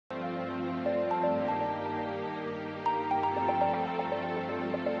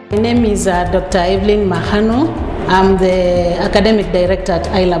My name is Dr. Evelyne Makhanu. I'm the Academic Director at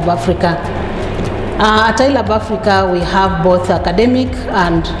iLab Africa. At iLab Africa, we have both academic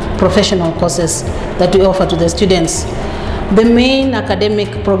and professional courses that we offer to the students. The main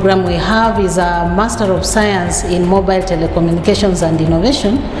academic program we have is a Master of Science in Mobile Telecommunications and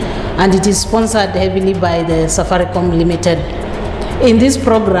Innovation, and it is sponsored heavily by the Safaricom Limited. In this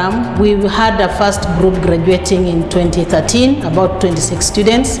program, we had a first group graduating in 2013, about 26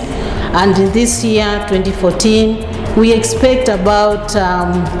 students, and in this year, 2014, we expect about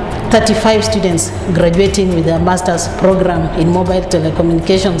 35 students graduating with a master's program in mobile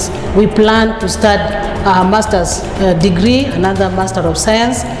telecommunications. We plan to start a master's degree, another Master of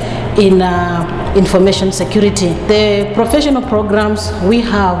Science in information security. The professional programs we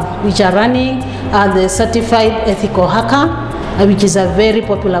have, which are running, are the Certified Ethical Hacker, which is a very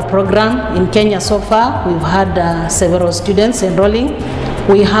popular program in Kenya so far. We've had several students enrolling.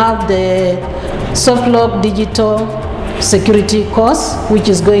 We have the Softlock Digital Security course, which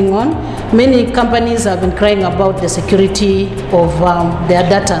is going on. Many companies have been crying about the security of their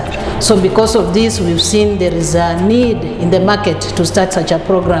data. So because of this, we've seen there is a need in the market to start such a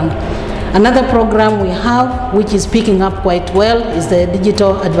program. Another program we have, which is picking up quite well, is the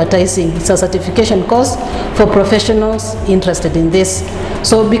digital advertising. It's a certification course for professionals interested in this.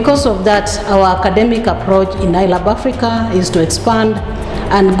 So because of that, our academic approach in iLab Africa is to expand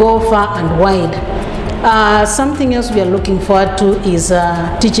and go far and wide. Something else we are looking forward to is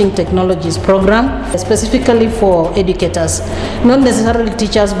a teaching technologies program, specifically for educators, not necessarily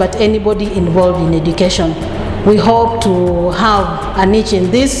teachers, but anybody involved in education. We hope to have a niche in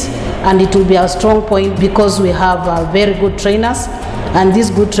this, and it will be a strong point because we have very good trainers, and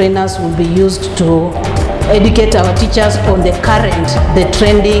these good trainers will be used to educate our teachers on the current, the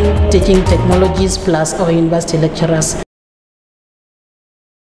trending teaching technologies plus our university lecturers.